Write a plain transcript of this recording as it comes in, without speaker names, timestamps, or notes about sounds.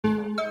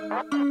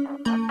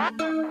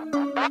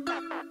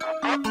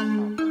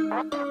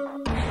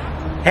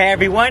Hey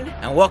everyone,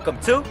 and welcome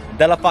to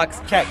De La Fox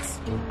Checks.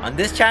 On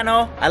this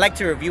channel, I like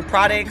to review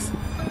products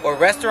or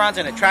restaurants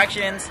and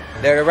attractions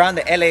that are around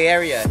the LA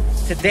area.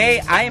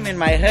 Today, I am in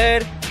my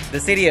hood,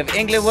 the city of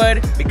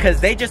Inglewood, because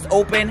they just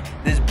opened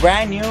this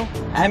brand new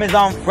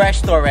Amazon Fresh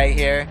store right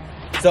here.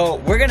 So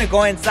we're gonna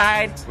go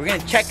inside, we're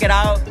gonna check it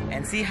out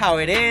and see how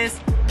it is.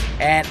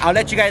 And I'll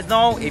let you guys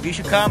know if you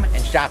should come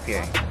and shop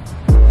here.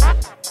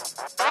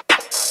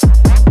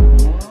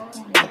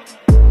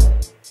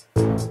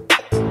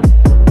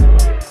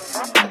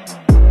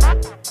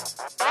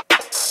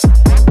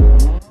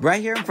 Right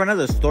here in front of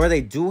the store,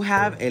 they do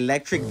have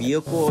electric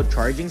vehicle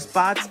charging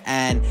spots,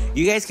 and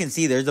you guys can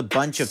see there's a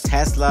bunch of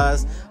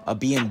Teslas, a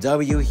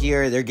BMW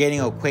here. They're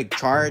getting a quick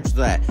charge so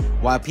that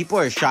while people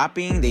are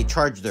shopping, they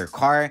charge their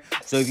car.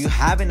 So if you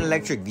have an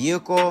electric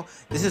vehicle,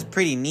 this is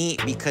pretty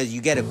neat because you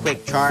get a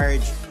quick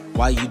charge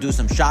while you do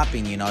some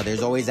shopping. You know,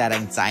 there's always that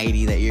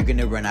anxiety that you're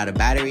gonna run out of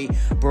battery,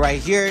 but right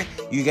here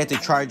you get to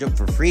charge up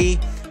for free.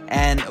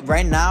 And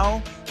right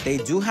now they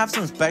do have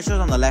some specials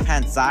on the left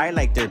hand side,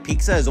 like their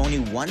pizza is only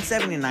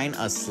 $1.79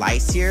 a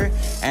slice here,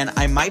 and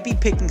I might be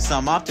picking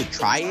some up to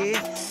try it.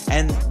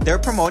 And they're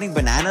promoting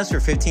bananas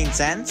for 15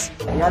 cents.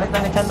 Ya le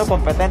están echando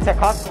competencia a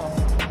Costco.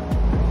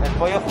 El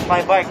pollo for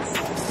 $5.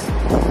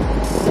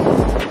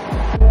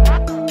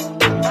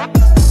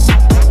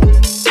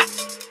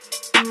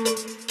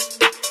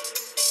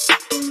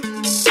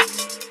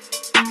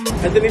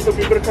 I just need some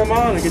people to come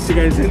on and get you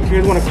guys in.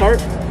 You guys want a cart?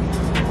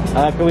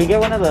 Can we get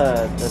one of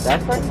the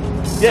dash carts?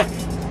 Yeah.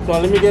 So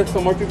let me get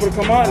some more people to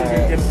come on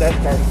and get a dash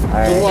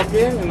cart. So walk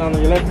in, and on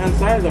your left hand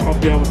side, they'll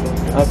help you out with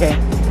it. Okay.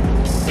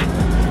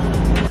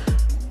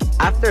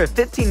 After a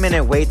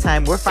 15-minute wait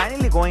time, we're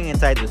finally going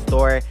inside the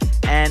store.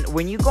 And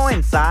when you go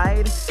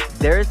inside,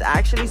 there's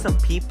actually some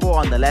people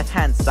on the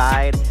left-hand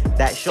side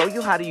that show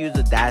you how to use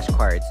the dash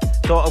cards.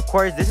 So of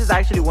course, this is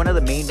actually one of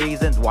the main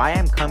reasons why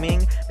I'm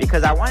coming,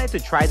 because I wanted to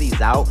try these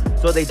out.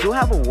 So they do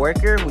have a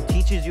worker who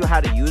teaches you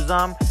how to use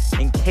them.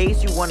 In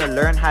case you want to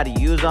learn how to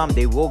use them,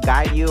 they will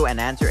guide you and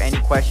answer any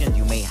questions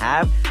you may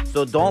have.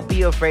 So don't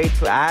be afraid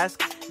to ask.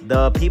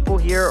 The people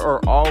here are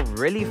all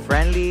really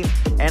friendly,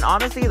 and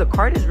honestly, the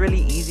card is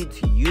really easy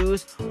to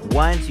use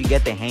once you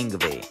get the hang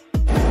of it.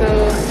 So,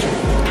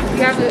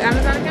 you have the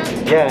Amazon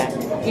account? Yeah.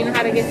 You know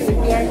how to get to the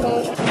QR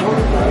code?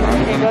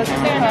 It goes to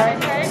their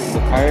card,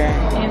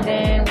 and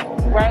then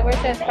right where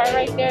it says card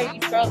right there,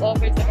 you scroll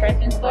over to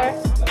person store,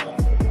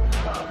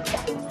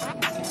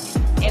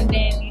 and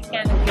then you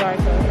scan the QR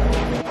code.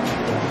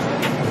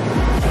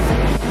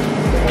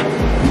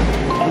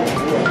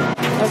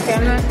 Okay,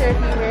 I'm not sure if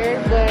you heard,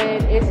 but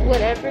it's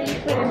whatever you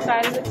put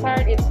inside of the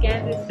card, it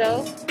scans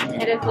itself,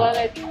 and as well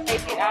as you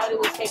take it out, it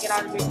will take it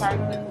out of your card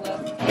as well.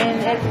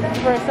 And if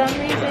for some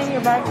reason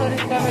your barcode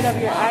is covered of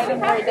your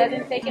item or it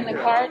doesn't take in the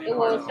card, it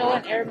will show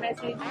an error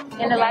message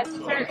and the lights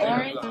will turn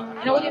orange, and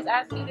it will just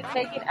ask you to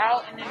take it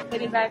out and then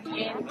put it back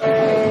in.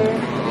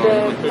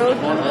 The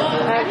produce,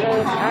 like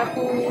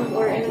apples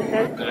or any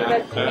vegetables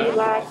that you may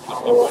like,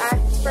 it will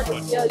ask for the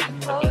PLU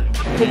code.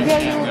 The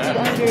PLU will be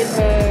under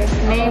the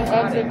name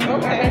of the fruit or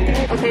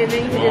vegetable. Okay,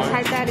 then you just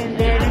type that in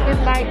there. And if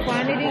it's like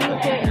quantity, you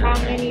put how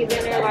many,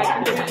 then they're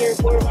like 3 or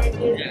 4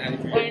 oranges.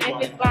 Or if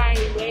it's by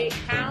weight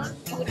count,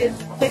 you would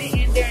just put it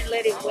in there and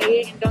let it weigh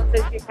it and don't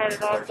touch your card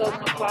at all, so it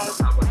won't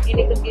cause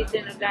any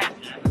confusion of that.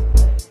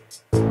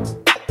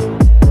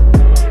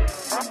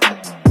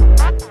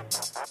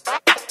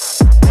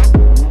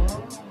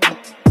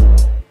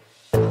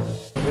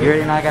 You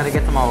already know I gotta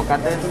get some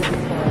avocados.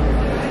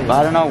 But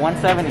I don't know,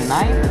 $1.79?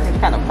 It's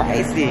kind of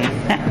pricey.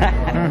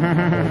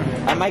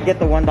 I might get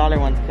the $1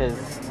 ones because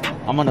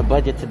I'm on a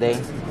budget today.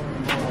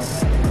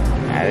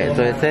 Alright,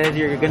 so it says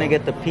you're gonna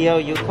get the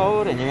PLU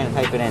code and you're gonna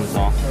type it in,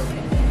 so.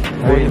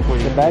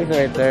 The bags are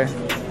right there.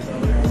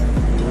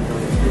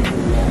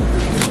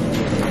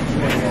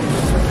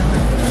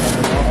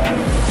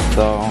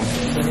 So,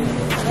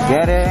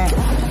 get it,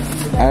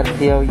 add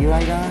PLU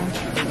item.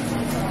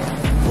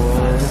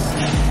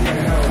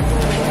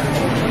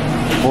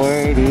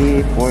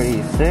 40,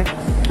 46,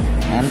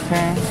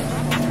 enter.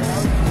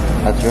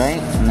 That's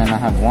right, and then I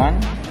have one.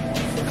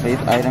 Place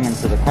item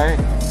into the cart.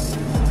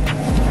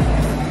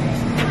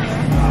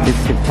 Please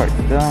keep cart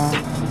still.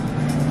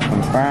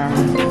 Confirm.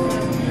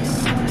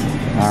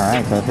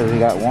 Alright, so it says we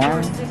got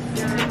one.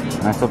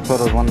 And our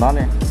subtotal is $1.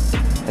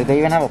 Like they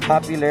even have a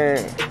popular,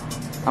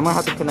 I'm gonna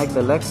have to connect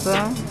the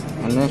Alexa,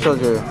 and then it shows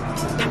your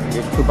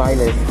to buy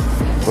list.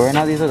 But right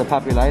now these are the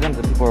popular items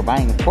that people are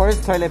buying. Of course,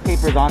 toilet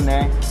paper's on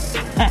there.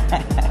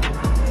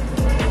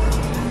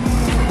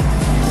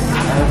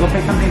 Let's go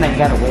pick something that you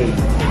gotta wait.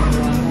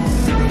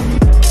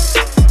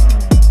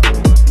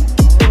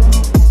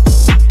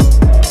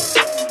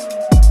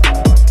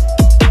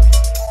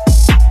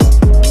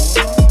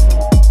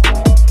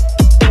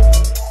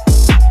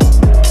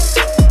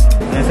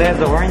 It says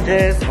the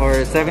oranges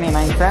are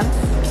 79 cents.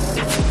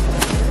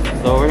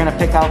 So we're gonna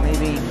pick out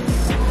maybe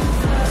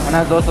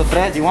unas dos o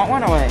tres. You want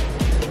one or what?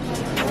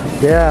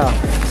 Yeah.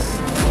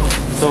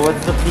 So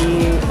what's the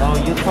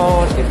PLU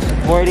code? It's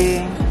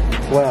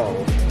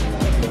 4012.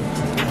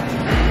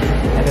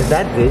 And is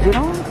that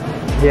digital?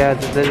 Yeah,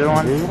 it's a digital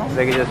one.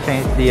 They can just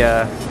change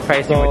the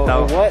pricing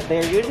without. So what?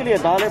 They're usually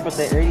 $1, but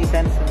they're 80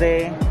 cents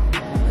today.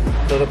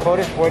 So the code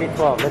is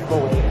 4012. Let's go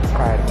with it.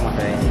 Alright, come on,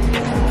 baby.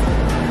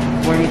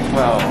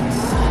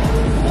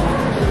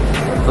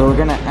 4012. So we're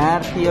gonna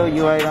add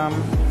POU item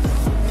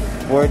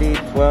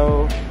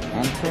 4012,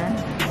 enter,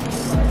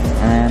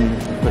 and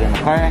put it in the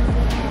cart.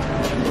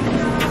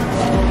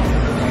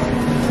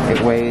 It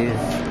weighs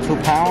 2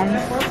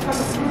 pounds.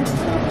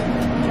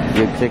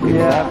 Good chicken.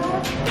 Yeah.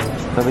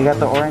 So we got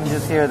the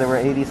oranges here. They were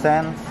 80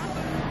 cents,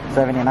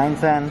 79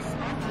 cents,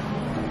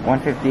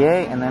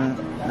 158, and then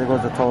there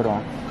goes the total.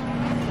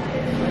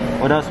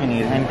 What else we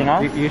need? Anything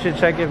else? You should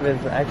check if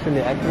it's actually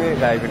accurate,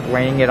 like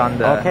weighing it on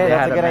the. Okay,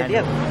 that's a good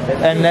idea.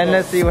 And then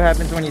let's see what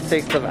happens when you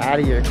take stuff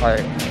out of your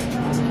cart.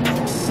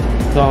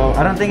 So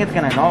I don't think it's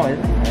gonna know it.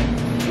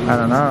 I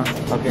don't know.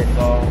 Okay,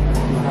 so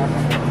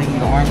taking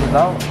the oranges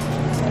out.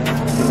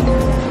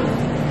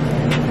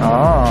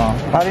 Oh.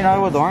 How do you know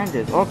it was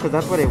oranges? Oh, because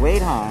that's what it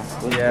weighed, huh?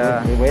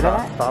 Yeah. It weighed a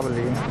lot?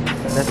 Probably.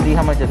 Let's see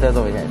how much it says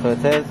over here. So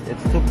it says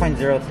it's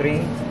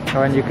 2.03.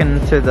 Oh, and you can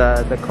enter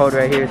the code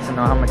right here to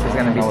know how much it's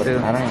gonna be too.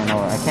 I don't even know.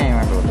 I can't even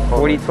remember what the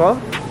code 4012?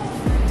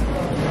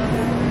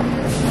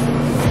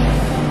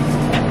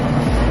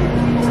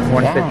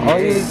 158. Oh,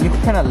 you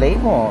can kind of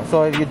label.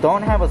 So if you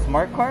don't have a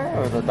smart card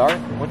or the dark,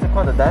 what's it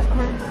called, the dash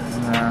card?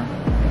 Nah.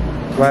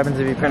 What happens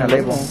if you print a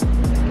label?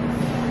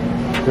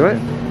 Do it.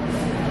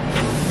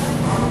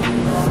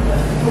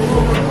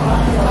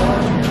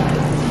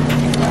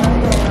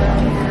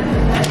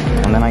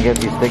 And then I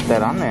guess you stick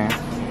that on there.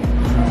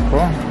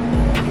 Cool.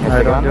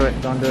 Alright, don't do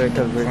it. Don't do it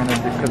because we're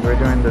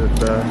doing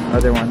the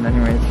other one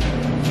anyways.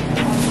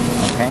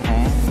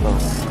 Okay. So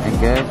I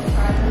guess.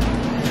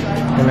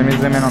 Okay, let me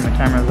zoom in on the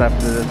cameras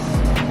after this.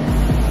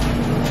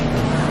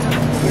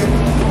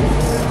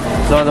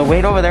 So the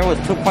weight over there was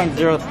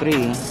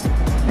 2.03.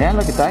 Yeah,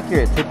 look, it's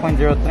accurate.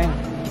 2.03.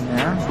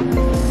 Yeah.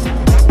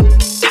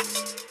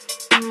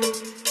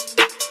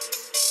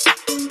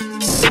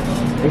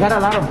 They got a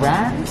lot of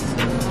brands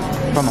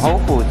from Whole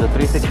Foods, the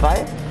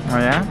 365. Oh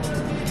yeah?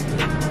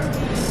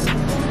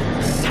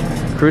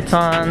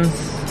 Croutons,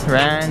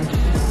 ranch.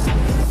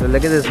 So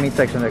look at this meat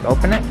section, like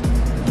open it.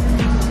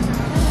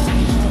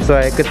 So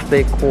it could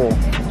stay cool.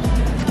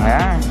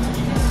 Yeah.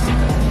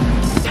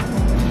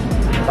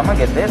 I'm gonna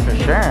get this for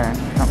sure.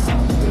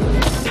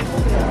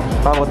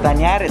 Para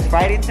botanear, it's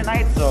Friday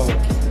tonight, so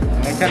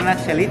me echan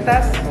unas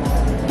chelitas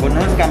con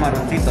unos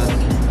camaroncitos.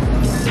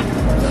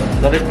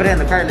 So let's put it in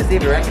the cart, let's see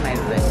if it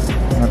recognizes it.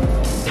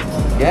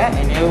 Yeah,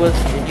 and it was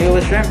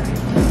shrimp.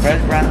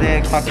 Fresh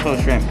branded cocktail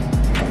shrimp.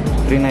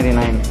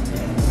 $3.99.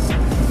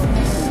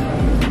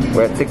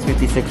 We're at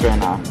 $6.56 right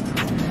now.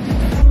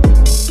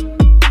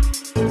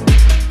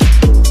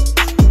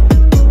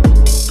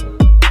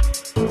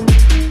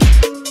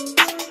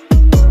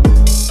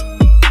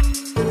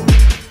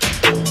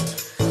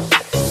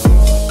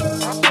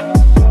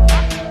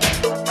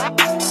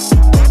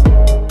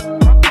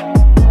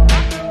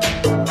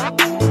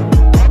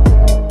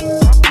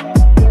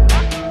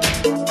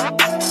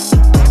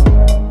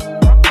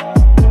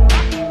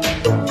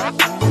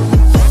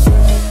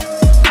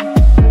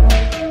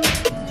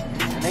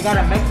 They got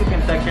a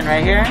Mexican section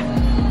right here.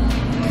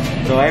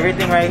 So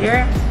everything right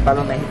here, para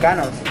los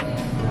mexicanos.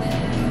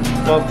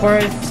 So of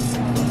course,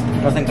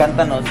 nos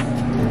encantan los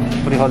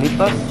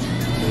frijolitos.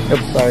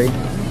 Oops, sorry.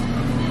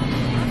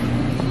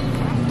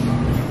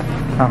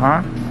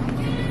 Uh-huh.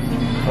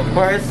 Of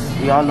course,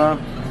 we all love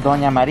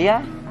Doña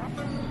María.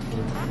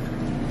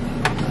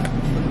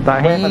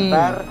 Tajín.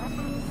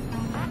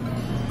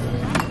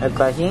 El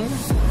tajín.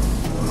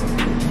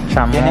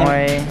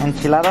 Chamoy.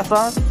 Enchilada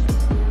sauce.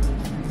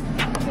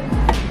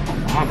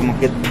 Oh, como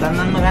que están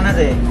dando ganas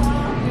de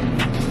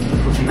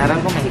cocinar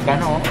algo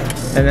mexicano.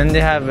 And then they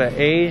have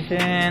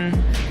Asian.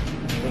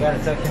 They got a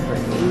section for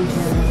Asian.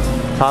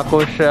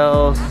 Taco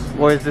shells.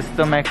 Or is this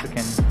still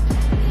Mexican?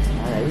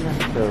 Alright,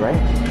 that's still right.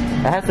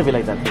 That has to be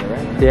like that too,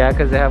 right? Yeah,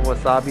 because they have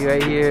wasabi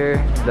right here.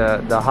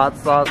 The hot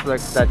sauce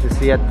that you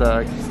see at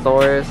the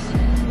stores.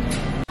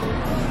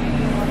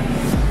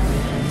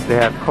 They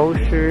have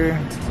kosher.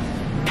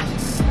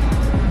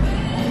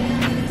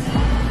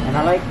 And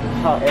I like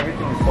how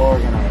everything is so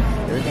organized.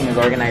 Everything is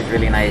organized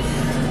really nice.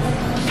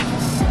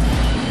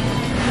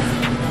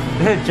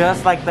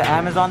 Just like the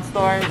Amazon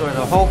stores or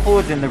the Whole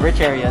Foods in the rich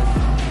areas.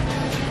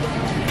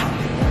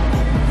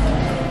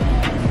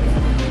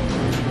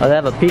 Oh, they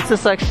have a pizza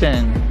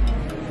section.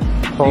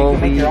 So you can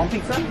make your own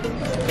pizza?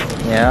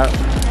 Yeah.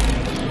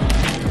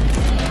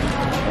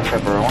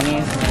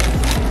 Pepperonis.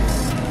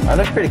 That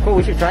looks pretty cool.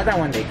 We should try that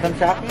one day. Come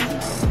shopping,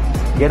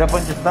 get a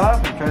bunch of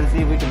stuff, and try to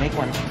see if we can make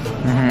one.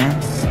 Mm-hmm.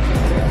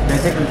 Can I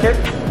take some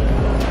chips?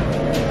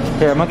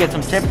 Here, I'm gonna get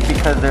some chips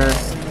because they're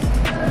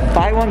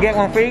buy one, get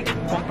one free.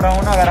 Compra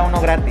uno, agarra uno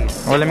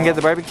gratis. Well, let me get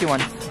the barbecue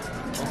one.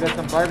 We'll get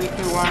some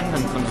barbecue ones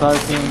and some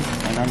saltines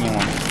and onion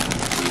ones.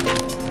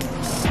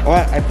 Oh,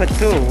 I put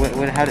 2.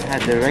 How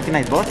to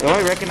recognize both? Oh,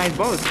 I recognize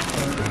both.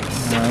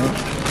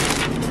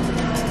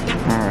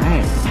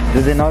 Alright.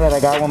 Does it know that I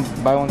got one,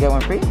 buy one, get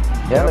one free?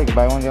 Yeah, like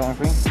buy one, get one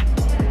free?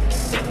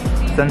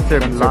 Sensor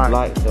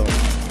block. So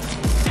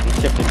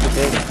this chip is too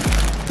big.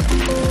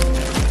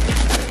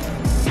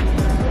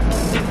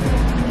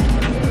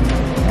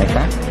 Like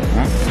that?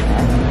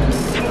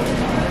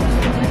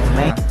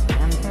 Man,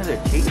 these things are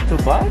cheap.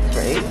 $2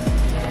 for 8.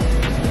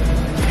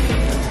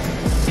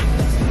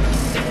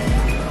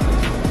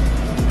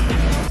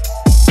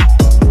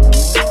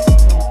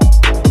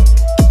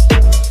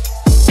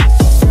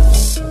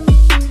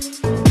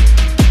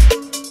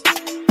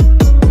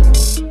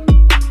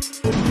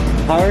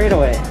 Power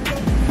away.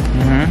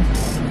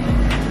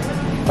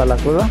 ¿Para la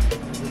cruda?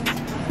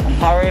 Un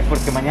Powerade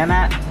porque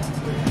mañana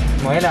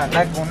me voy a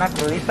levantar con una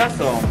crudita,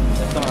 so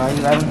esto me va a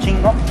ayudar un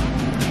chingo.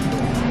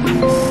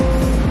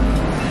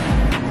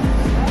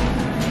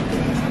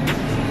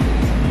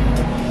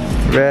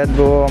 Red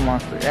Bull,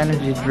 Monster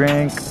Energy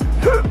drink.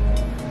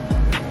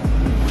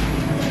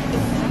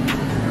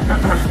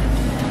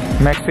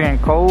 Mexican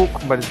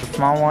Coke, but it's a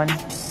small one.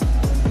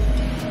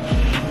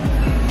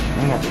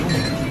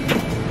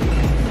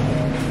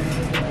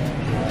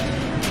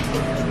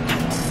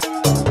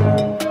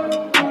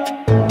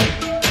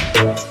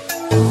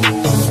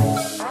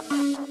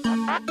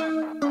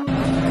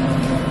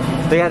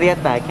 Estoy a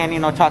dieta. I can't eat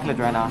no chocolate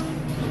right now.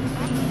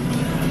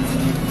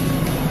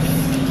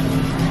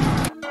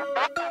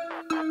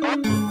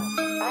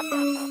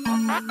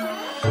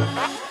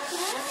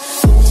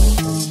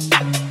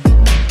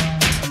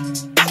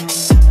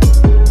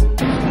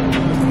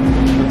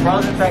 The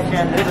frozen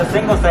section, this is a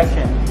single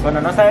section.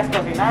 Cuando no sabes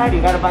cocinar,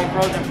 you gotta buy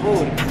frozen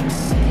food.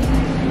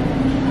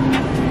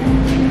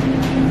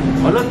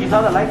 Oh look, you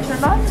saw the lights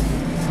turned on?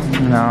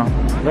 No.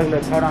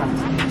 Look, hold on.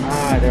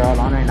 Ah, they're all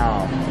on right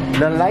now.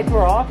 The lights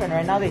were off and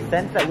right now they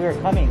sensed that we were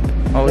coming.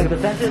 Oh, look, the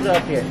sensors are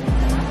up here.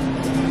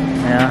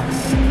 Yeah.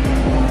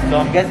 So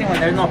I'm guessing when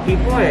there's no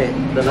people,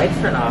 the lights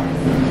turn off.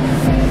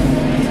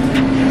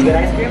 You get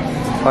ice cream?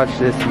 Watch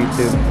this,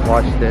 YouTube.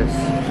 Watch this.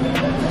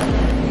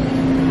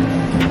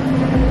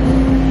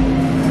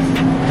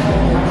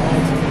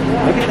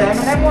 Look at the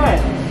M&M one.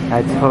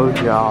 I told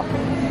y'all.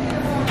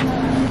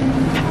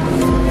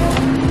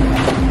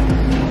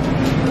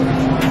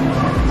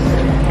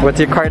 What's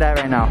your card at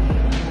right now?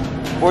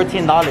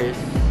 $14.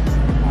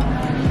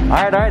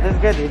 Alright, this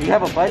is good. If you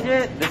have a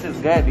budget, this is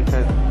good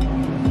because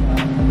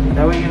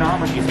that way you know how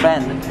much you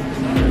spend.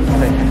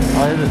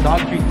 Oh, there's a dog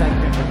treat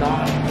section for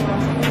dogs.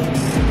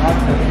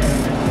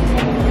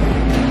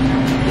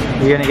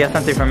 You gonna get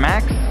something from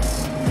Max?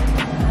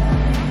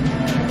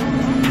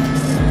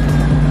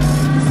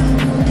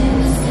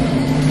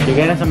 You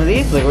getting some of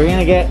these? Like we're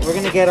gonna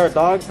get our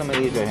dogs some of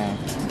these right here.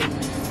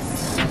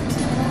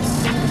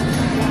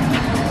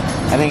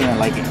 I think you're gonna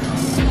like it.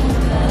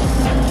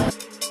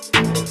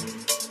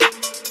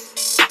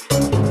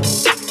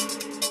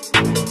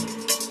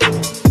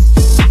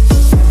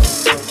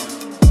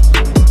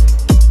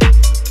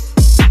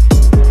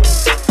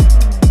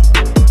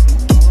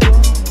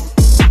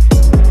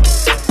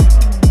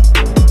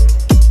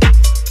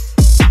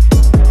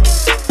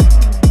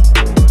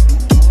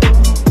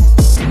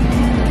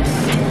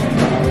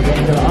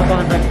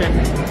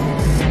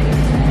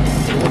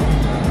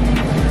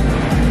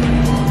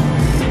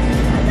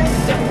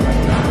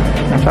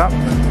 Up.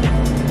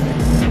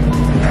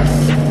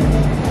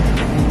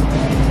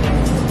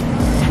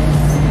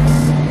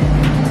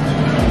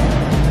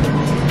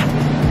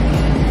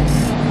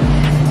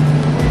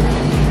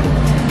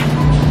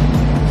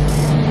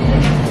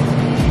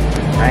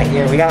 Right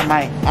here, we got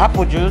my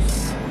apple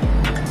juice.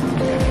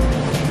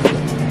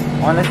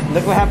 Oh,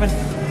 look what happened.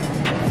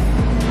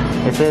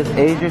 It says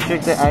age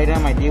restricted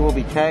item ID will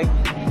be checked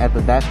at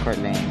the dashboard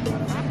lane.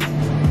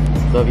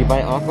 So if you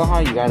buy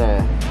alcohol, you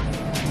gotta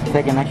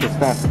take an extra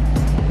step.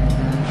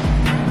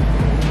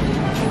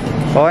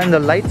 Oh, and the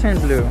light turned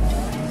blue.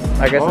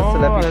 I guess it's to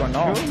let people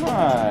know. True.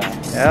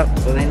 Yep.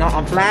 So they know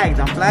I'm flagged.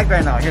 I'm flagged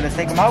right now. Here, let's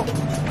take them out.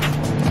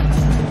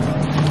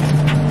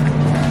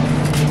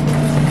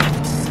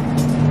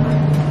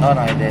 Oh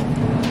no, I did.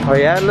 Oh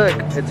yeah, look,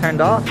 it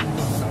turned off.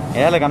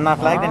 Yeah, look, I'm not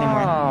flagged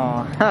anymore.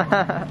 Oh.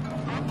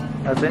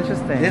 That's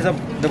interesting. There's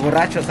the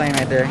borracho sign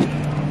right there.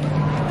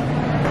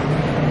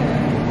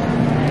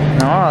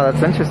 Oh,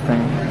 that's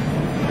interesting.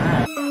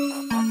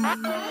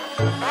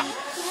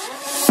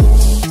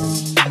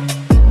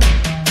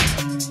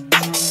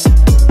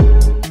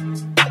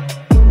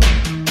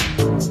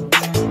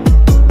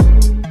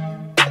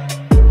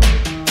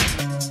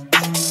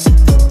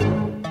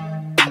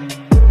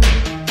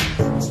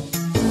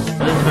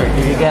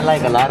 You get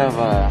like a lot of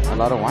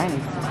wine.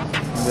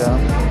 Yeah.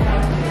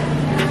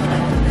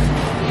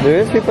 There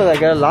is people that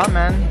get a lot,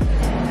 man.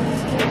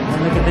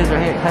 And look at this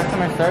right here.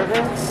 Customer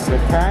service,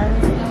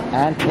 returns,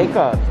 and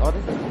pickups. Oh,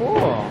 this is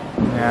cool.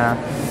 Yeah.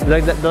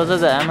 Look, those are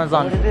the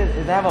Amazon. What is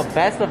this? They have a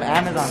best of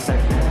Amazon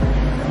section.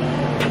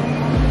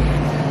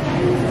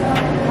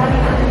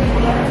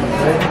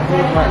 This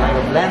includes what, like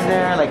a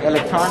blender, like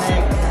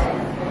electronics.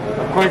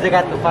 Of course, they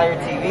got the Fire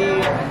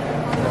TV.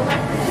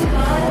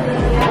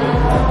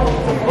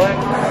 Some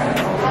books.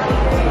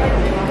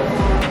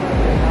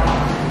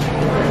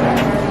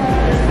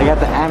 They got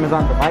the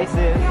Amazon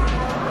devices.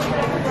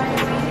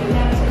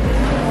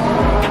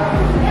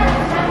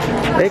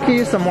 They could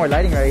use some more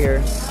lighting right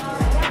here.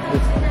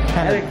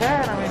 Yeah, they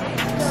can. I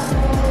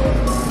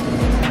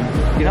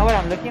mean, you know what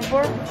I'm looking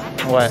for?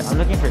 What? I'm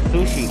looking for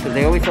sushi because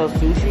they always sell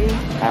sushi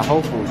at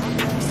Whole Foods.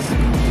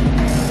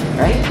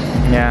 Right?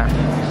 Yeah.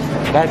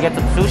 Gotta get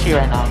some sushi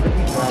right now. I'm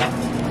looking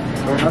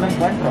for another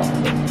encuentro.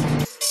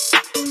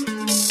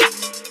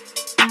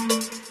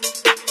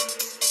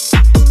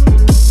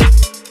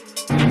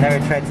 Never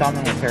tried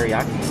salmon with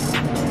teriyaki.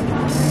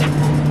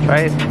 Try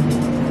it.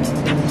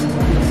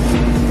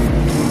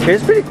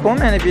 It's pretty cool,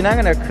 man. If you're not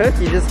gonna cook,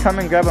 you just come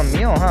and grab a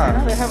meal, I huh?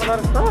 know they have a lot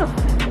of stuff.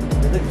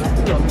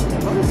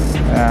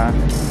 Yeah.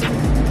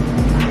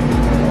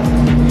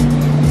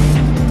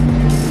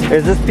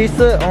 Is this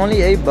pizza only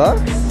 $8?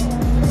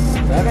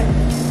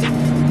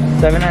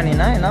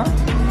 $7.99, no?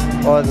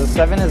 Oh, the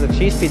 7 is a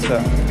cheese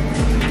pizza.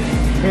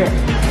 Here.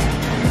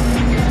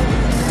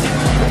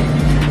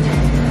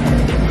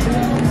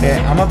 Here,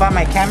 I'm gonna buy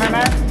my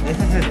cameraman. This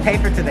is his pay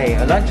for today,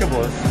 a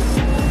Lunchables.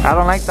 I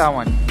don't like that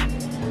one.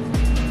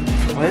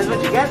 Well, this is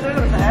what you get, dude.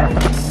 What the heck?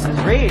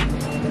 Just read.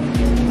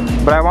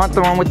 But I want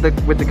the one with the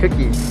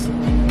cookies.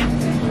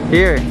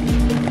 Here.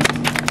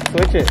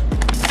 Switch it.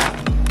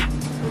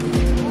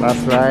 That's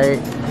right.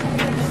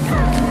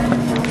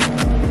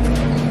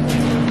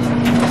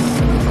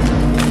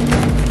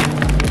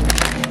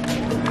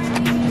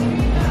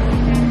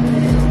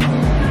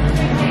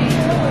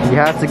 You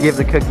have to give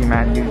the cookie,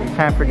 man. You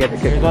can't forget the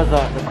cookie. Here goes the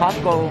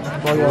Costco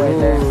logo right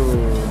there.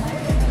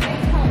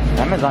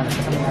 Amazon.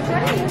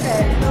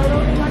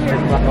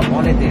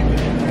 Guacamole, dude.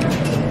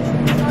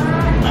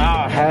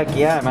 Oh, heck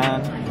yeah,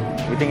 man.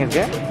 You think it's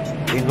good?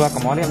 These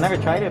guacamole? I've never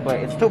tried it, but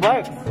it's $2.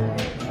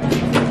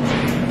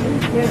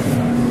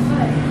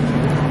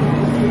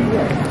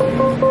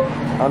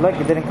 Oh, look,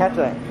 you didn't catch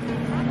that.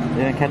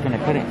 You didn't catch when I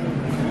put it.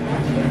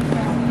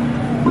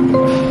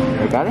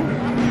 You got it?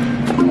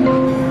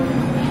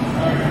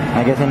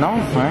 I guess it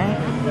knows, right?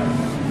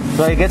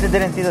 So I guess it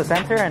didn't see the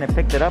sensor and it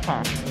picked it up,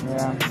 huh?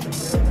 Yeah.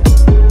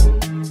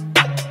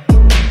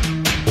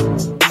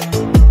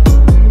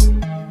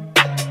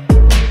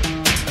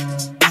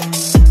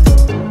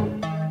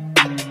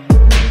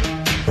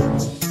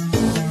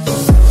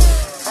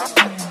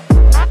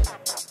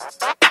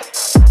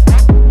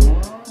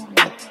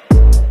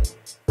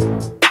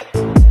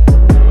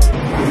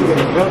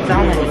 Grilled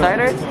salmon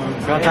cider.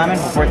 Grilled salmon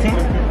for 14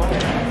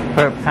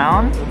 Per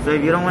pound? So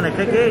if you don't want to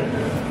cook it,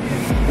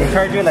 they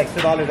charge you like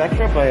 $2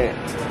 extra, but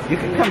you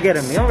can come get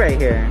a meal right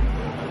here.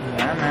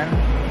 Yeah, man.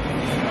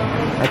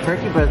 That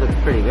turkey breast looks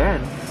pretty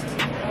good.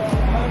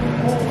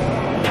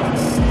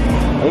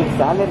 Egg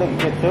salad looks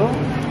good too.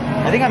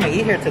 I think I'm gonna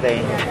eat here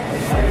today.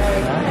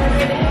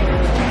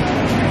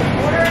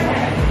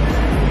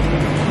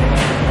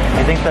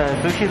 You think the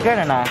sushi's good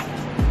or not?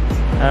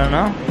 I don't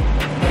know.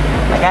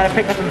 I gotta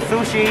pick up some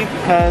sushi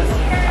because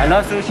I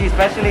love sushi,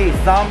 especially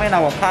salmon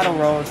avocado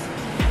rolls.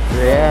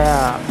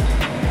 Yeah.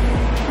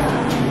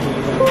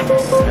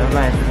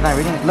 It's not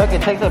reading. Look,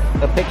 it takes a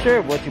picture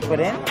of what you put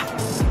in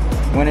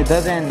when it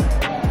doesn't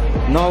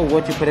know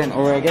what you put in,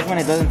 or I guess when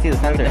it doesn't see the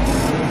sensor.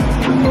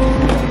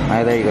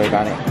 Alright, there you go,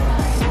 got it.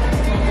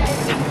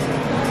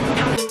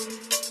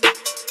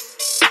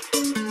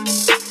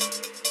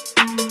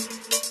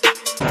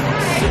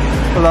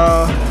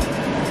 Hello.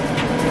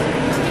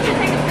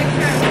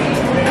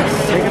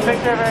 Take a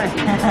picture of it.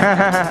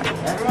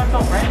 Everyone's so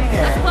friendly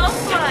here. Close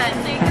one,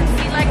 so you can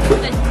see like where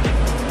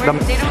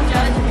they don't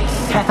judge me.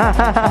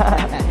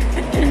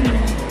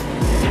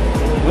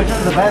 Which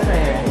one's the best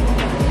right here?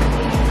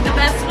 The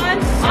best one?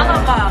 All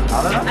of them.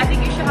 All of them? I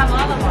think you should have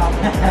all of them.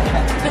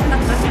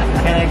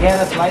 Can I get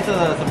a slice of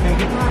the Supreme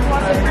pizza?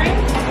 Supreme?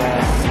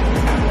 Yeah.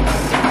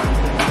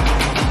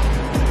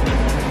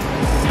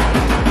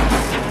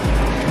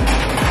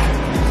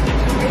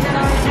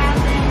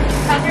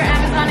 How's your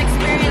Amazon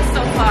experience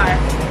so far?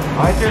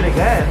 Oh, it's really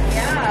good.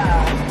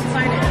 Yeah.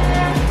 Excited.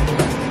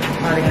 I'm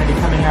probably gonna be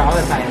coming here all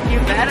the time. You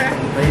better.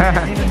 But you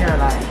can see me here a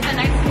lot.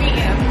 Nice to meet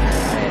you.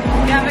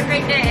 You have a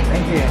great day.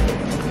 Thank you.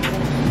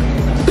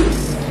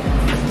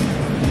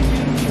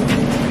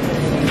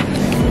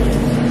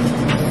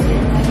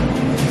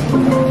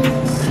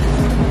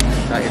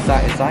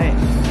 Está ahí.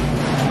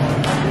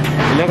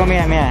 Y luego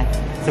mira.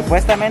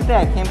 Supuestamente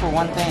I came for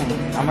one thing.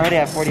 I'm already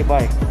at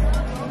 $40.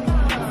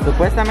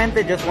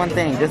 Supuestamente just one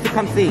thing, just to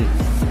come see.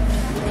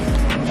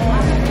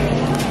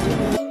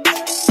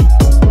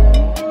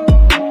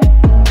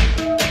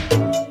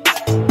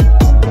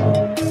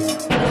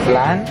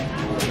 Flan?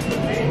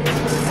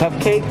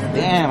 Cupcake?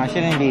 Damn, I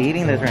shouldn't be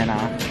eating this right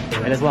now.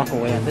 I just walk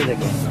away and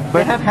again.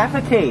 But have half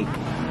a cake.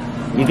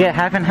 You get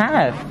half and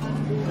half.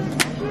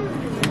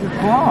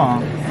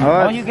 Cool.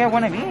 Oh, you get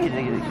one of each.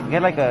 You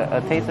get like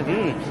a taste of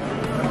each.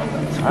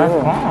 That's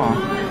cool.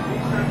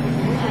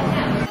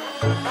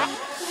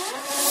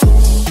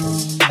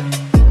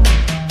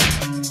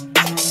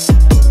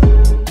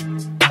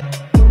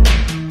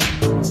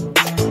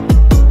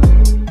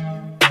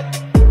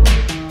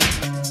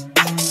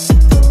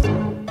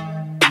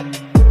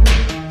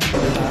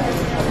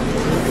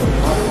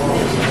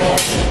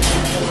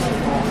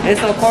 It's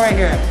so cool right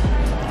here.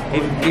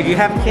 If you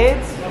have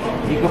kids,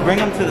 you can bring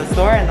them to the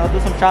store and they'll do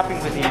some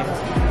shopping with you.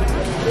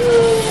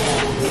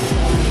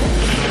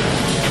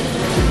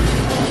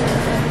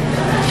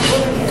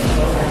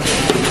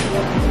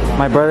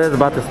 My brother's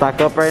about to stock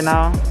up right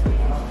now.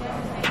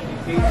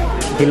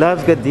 He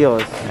loves good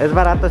deals. Es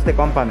barato este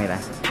compa, mira.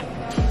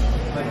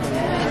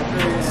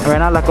 Right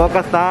now la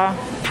coca está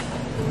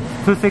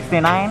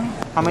 $2.69.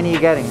 How many are you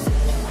getting?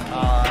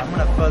 I'm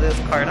gonna fill this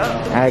card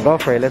up. Alright, go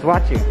for it. Let's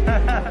watch you.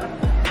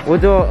 We'll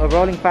do a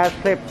rolling fast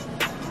clip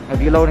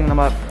of you loading them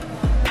up.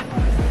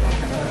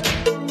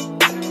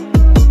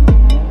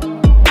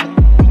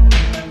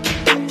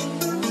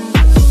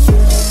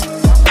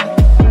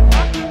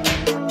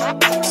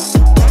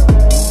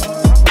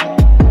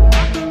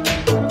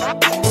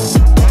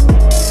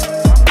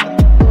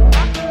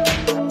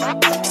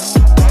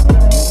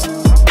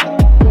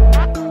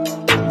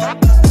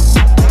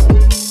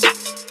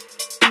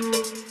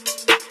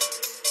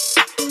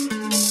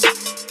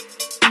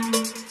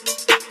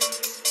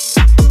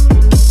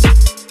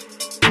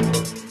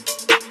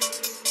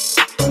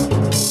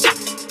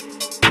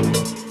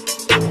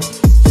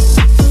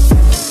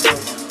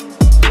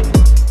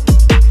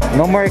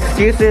 No more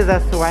excuses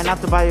as to why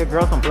not to buy your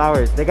girl some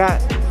flowers. They got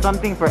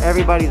something for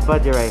everybody's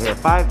budget right here.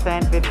 5,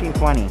 10, 15,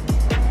 20. Dude,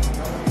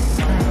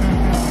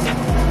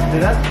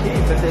 that's cheap,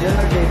 but they look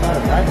like they bought a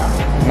bag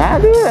now. Nah,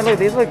 dude, look,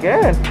 these look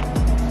good.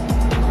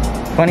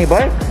 20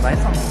 bucks? Buy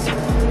some.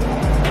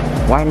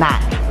 Why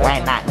not? Why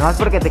not? No es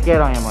porque te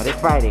quiero, mi amor. It's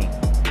Friday.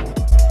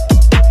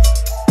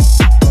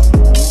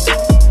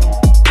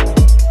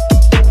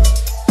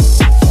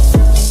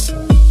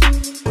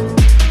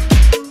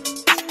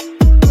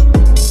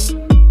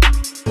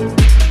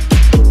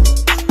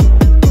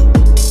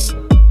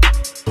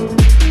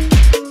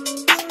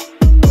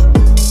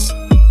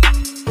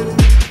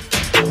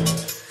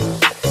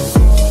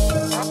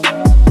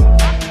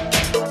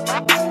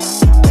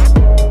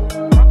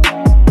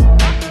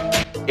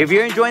 If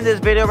you're enjoying this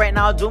video right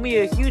now, do me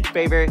a huge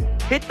favor,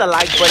 hit the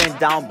like button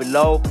down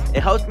below.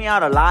 It helps me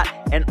out a lot.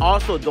 And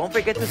also, don't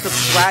forget to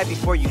subscribe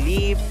before you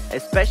leave,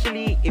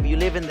 especially if you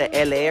live in the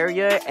LA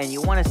area and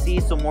you want to see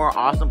some more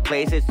awesome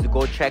places to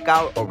go check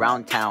out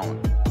around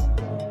town.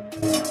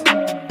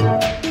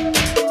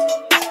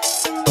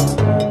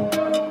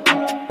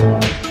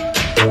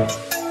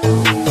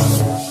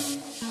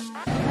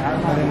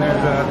 And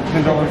there's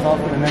 $10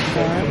 off for the next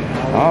time.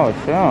 Oh,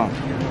 sure.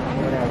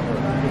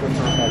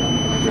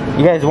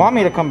 You guys want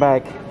me to come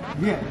back?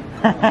 Yeah.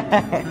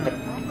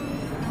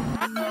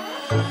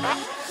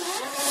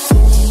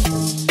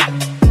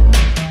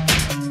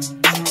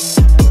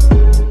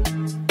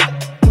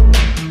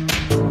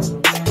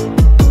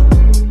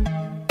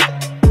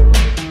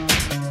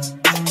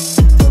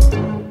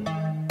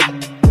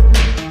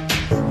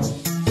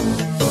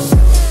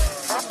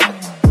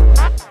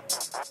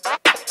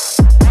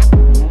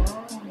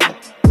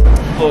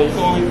 So it's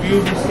only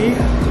view receipt.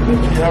 You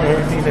have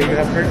everything that you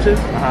have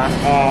purchased.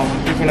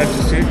 You can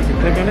actually see it. You can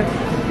click on it.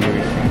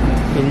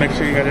 Just make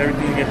sure you got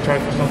everything. You get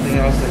charged for something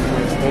else that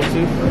you're supposed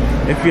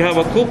to. If you have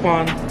a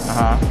coupon,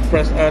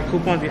 press add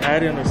coupon. You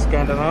add it or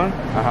scan it on.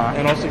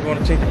 And also, if you want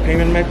to change the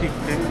payment method, you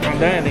click on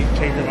that and then you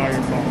change it on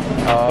your phone.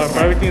 So if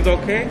everything's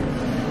okay,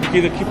 you can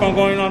either keep on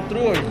going on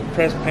through or you can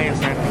press pay and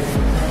sign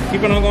on.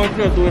 Keep it on going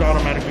through or do it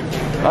automatically.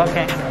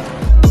 Okay.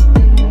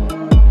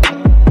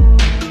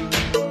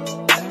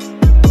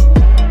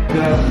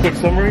 Quick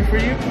summary for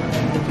you.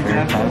 You can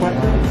answer the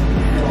question.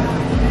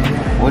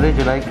 What did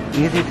you like?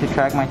 Easy to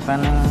track my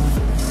spending.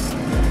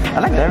 I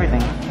liked everything.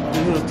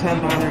 This is a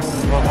 $10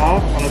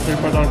 off on a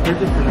 $35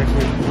 purchase for next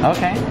week.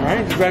 Okay.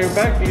 Alright, just grab your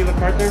back, give you the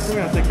card there for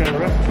me, I'll take care of the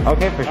rest.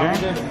 Okay, for sure.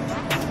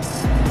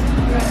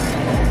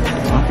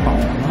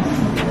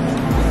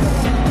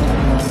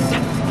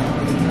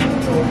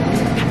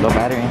 Low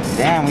battery.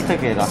 Damn, we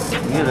took it off.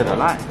 We used it a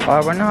lot. Oh,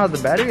 I wonder how the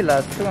battery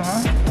lasts too,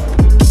 huh?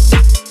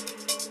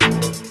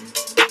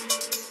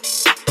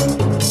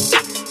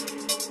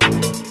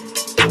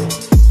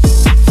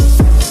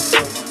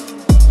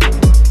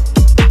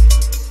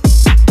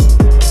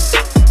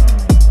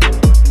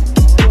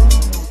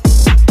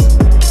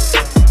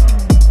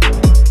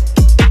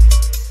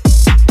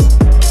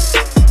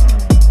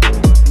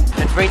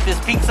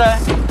 Pizza.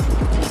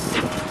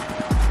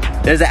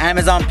 There's an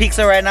Amazon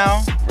pizza right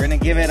now. We're gonna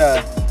give it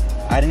a.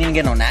 I didn't even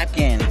get no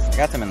napkins. I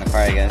got them in the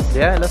car, I guess.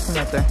 Yeah, I left them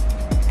right there.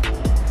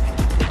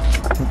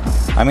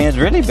 I mean, it's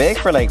really big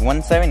for like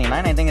 $179.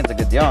 I think it's a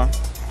good deal.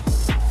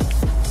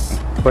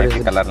 But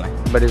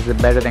is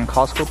it better than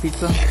Costco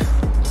pizza?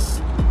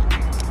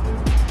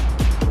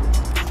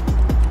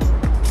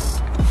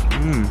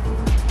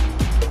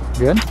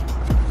 Good?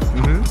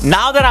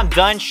 Now that I'm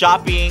done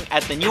shopping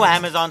at the new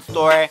Amazon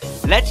store,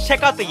 let's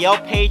check out the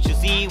Yelp page to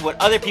see what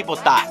other people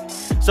thought.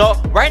 So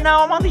right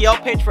now I'm on the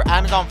Yelp page for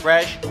Amazon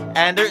Fresh,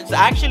 and there's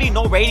actually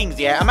no ratings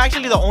yet. I'm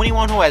actually the only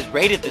one who has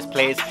rated this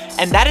place,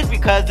 and that is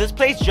because this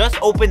place just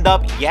opened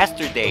up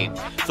yesterday.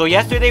 So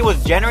yesterday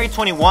was January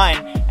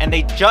 21, and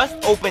they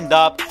just opened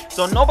up,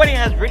 so nobody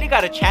has really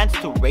got a chance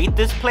to rate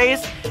this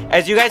place.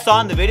 As you guys saw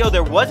in the video,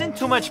 there wasn't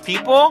too much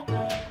people,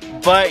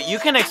 but you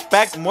can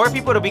expect more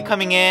people to be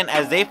coming in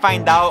as they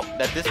find out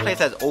that this place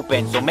has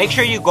opened. So make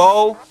sure you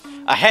go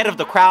ahead of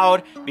the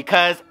crowd,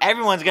 because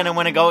everyone's gonna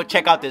want to go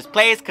check out this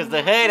place, because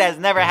the hood has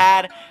never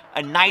had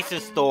a nicer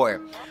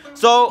store.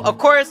 So of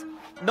course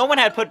no one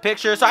had put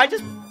pictures, so I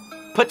just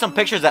put some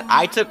pictures that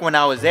I took when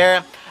I was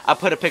there. I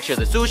put a picture of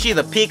the sushi,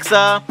 the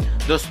pizza,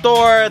 the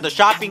store, the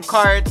shopping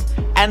carts,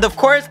 and of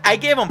course I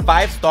gave them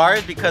 5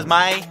 stars because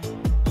my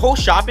whole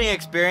shopping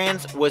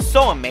experience was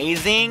so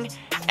amazing.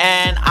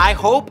 And I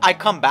hope I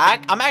come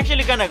back. I'm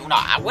actually gonna, no,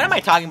 what am I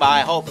talking about?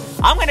 I hope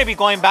I'm gonna be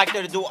going back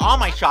there to do all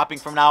my shopping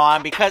from now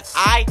on, because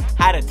I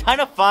had a ton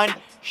of fun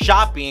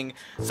shopping.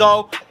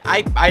 So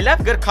I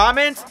left good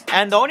comments,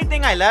 and the only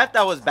thing I left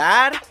that was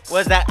bad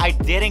was that I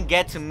didn't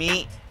get to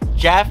meet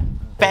Jeff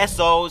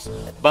Bezos,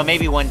 but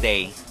maybe one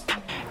day.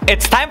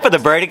 It's time for the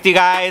verdict, you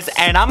guys,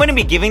 and I'm gonna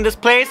be giving this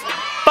place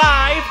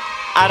 5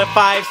 out of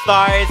 5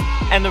 stars.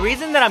 And the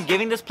reason that I'm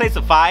giving this place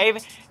a 5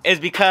 is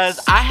because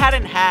I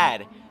hadn't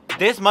had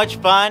this much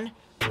fun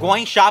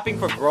going shopping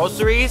for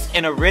groceries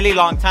in a really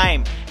long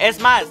time. Es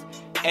más,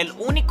 el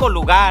único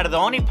lugar, the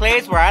only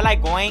place where I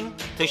like going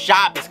to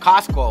shop is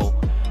Costco.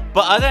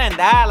 But other than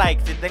that,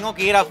 like, si tengo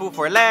que ir a Food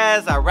for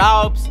Less, a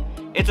Ralph's,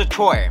 it's a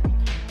chore.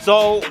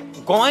 So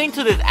going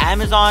to this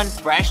Amazon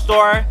Fresh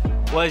store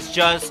was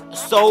just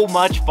so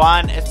much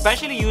fun,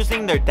 especially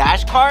using their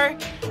dash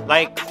card.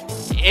 Like,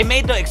 it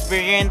made the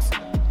experience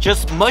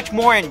just much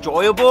more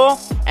enjoyable,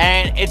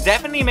 and it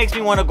definitely makes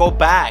me want to go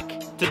back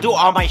to do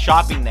all my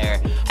shopping there.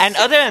 And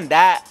other than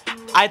that,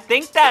 I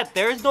think that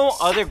there's no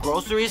other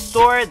grocery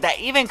store that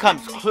even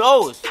comes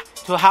close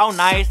to how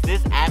nice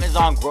this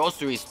Amazon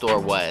grocery store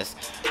was.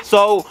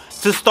 So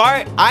to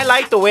start, I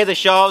like the way the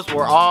shelves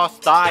were all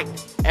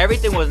stocked.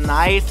 Everything was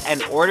nice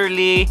and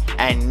orderly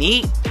and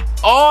neat.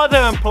 All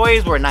the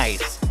employees were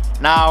nice.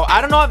 Now,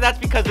 I don't know if that's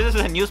because this is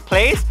a new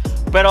place,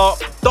 pero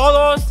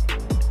todos,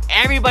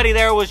 everybody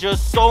there was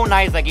just so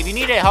nice. Like, if you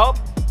needed help,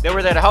 they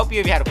were there to help you.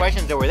 If you had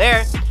questions, they were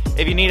there.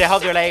 If you needed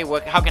help, they're like,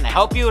 hey, how can I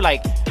help you?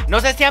 Like, no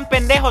se sean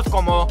pendejos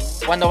como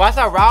cuando vas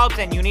a Ralph's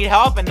and you need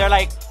help and they're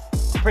like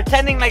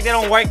pretending like they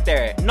don't work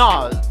there.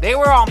 No, they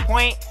were on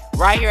point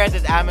right here at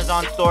this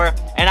Amazon store,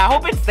 and I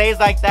hope it stays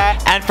like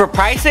that. And for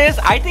prices,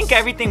 I think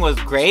everything was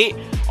great.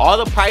 All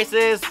the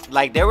prices,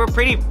 like, they were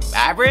pretty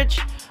average.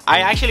 I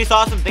actually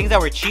saw some things that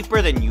were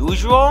cheaper than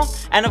usual,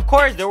 and of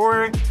course there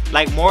were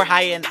like more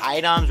high-end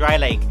items, right?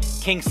 Like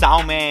king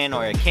salmon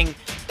or king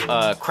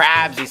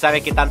crabs, y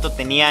sabe que tanto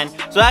tenían.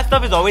 So that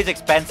stuff is always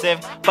expensive.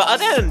 But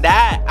other than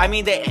that, I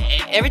mean,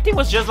 everything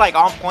was just like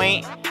on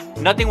point.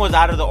 Nothing was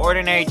out of the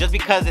ordinary. Just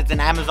because it's an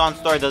Amazon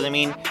store doesn't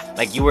mean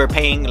like you were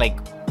paying like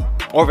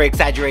over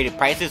exaggerated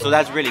prices. So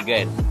that's really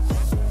good.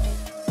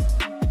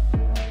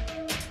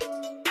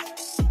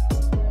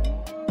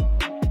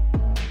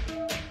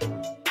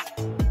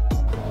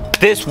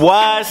 This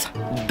was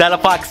Della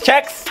Fox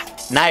Checks,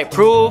 and I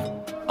approve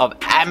of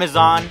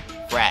Amazon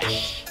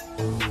Fresh.